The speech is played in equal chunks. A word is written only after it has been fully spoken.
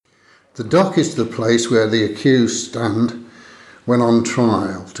The dock is the place where the accused stand when on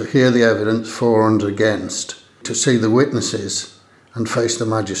trial, to hear the evidence for and against, to see the witnesses and face the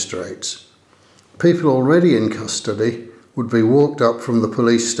magistrates. People already in custody would be walked up from the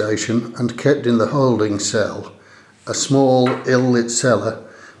police station and kept in the holding cell, a small, ill-lit cellar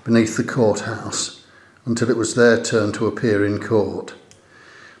beneath the courthouse, until it was their turn to appear in court.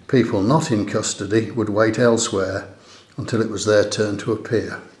 People not in custody would wait elsewhere until it was their turn to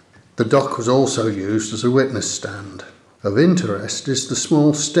appear. The dock was also used as a witness stand. Of interest is the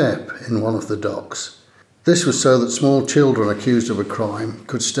small step in one of the docks. This was so that small children accused of a crime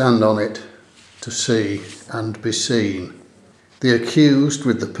could stand on it to see and be seen. The accused,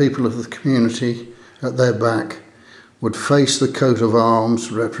 with the people of the community at their back, would face the coat of arms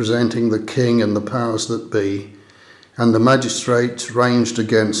representing the king and the powers that be, and the magistrates ranged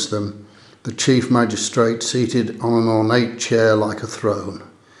against them, the chief magistrate seated on an ornate chair like a throne.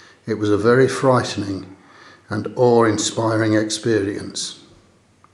 It was a very frightening and awe-inspiring experience.